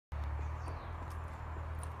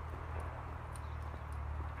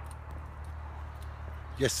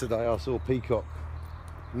Yesterday I saw a peacock.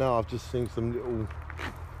 Now I've just seen some little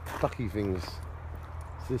ducky things.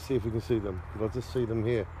 So let's see if we can see them. Because I just see them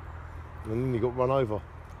here. And then you got run over.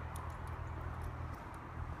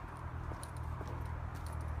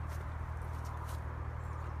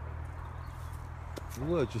 They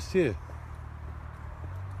were just here.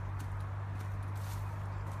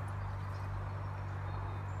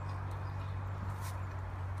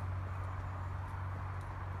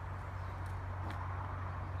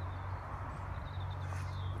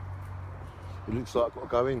 It looks like I've got to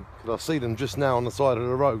go in because I see them just now on the side of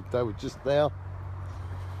the road. They were just there.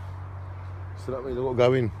 So that means I've got to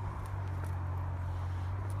go in.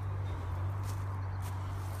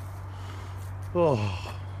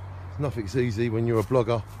 Oh, nothing's easy when you're a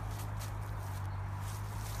blogger.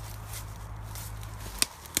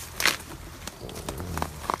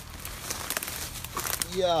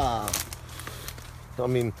 Yeah. I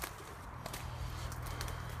mean,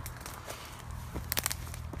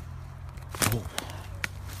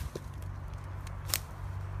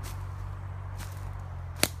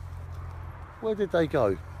 where did they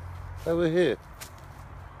go? They were here.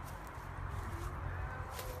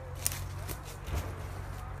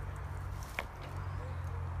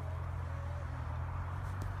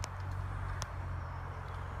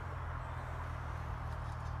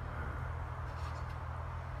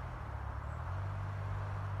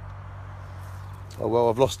 Oh well,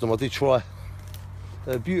 I've lost them. I did try.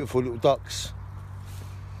 They're beautiful little ducks.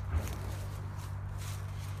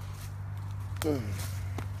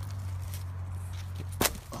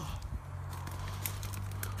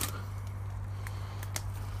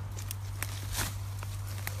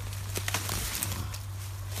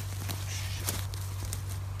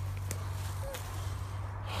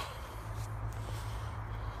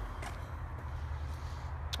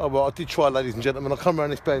 Oh well, I did try, ladies and gentlemen. I come around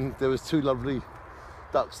this bend, there was two lovely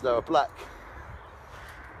ducks. They were black,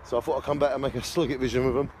 so I thought I'd come back and make a Sloggett vision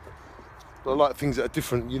with them. But I like things that are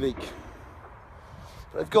different, unique.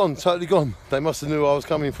 They've gone, totally gone. They must have knew I was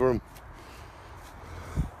coming for them.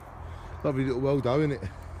 Lovely little world though, isn't it?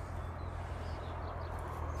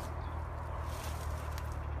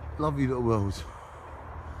 Lovely little world.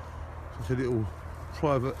 Just a little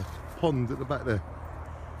private pond at the back there.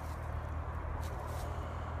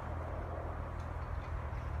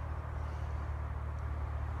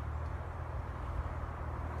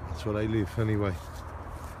 That's where they live anyway.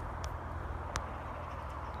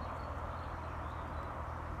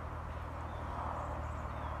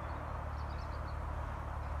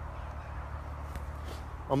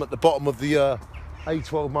 I'm at the bottom of the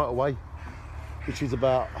A12 motorway, which is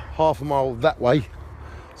about half a mile that way.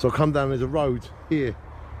 So I come down, there's a road here.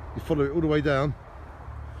 You follow it all the way down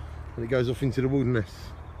and it goes off into the wilderness.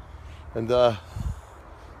 And yeah,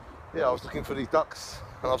 I was looking for these ducks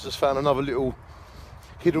and I've just found another little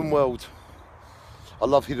hidden world. I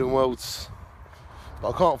love hidden worlds,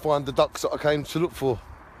 but I can't find the ducks that I came to look for.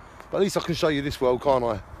 But at least I can show you this world, can't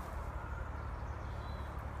I?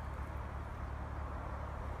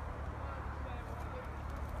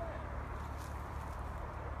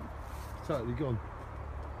 Totally gone.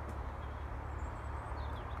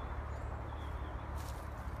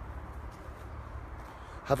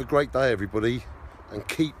 Have a great day, everybody, and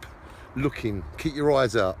keep looking, keep your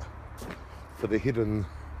eyes out for the hidden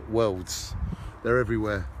worlds. They're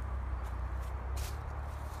everywhere.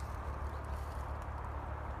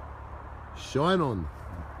 Shine on.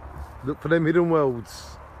 Look for them hidden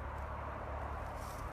worlds.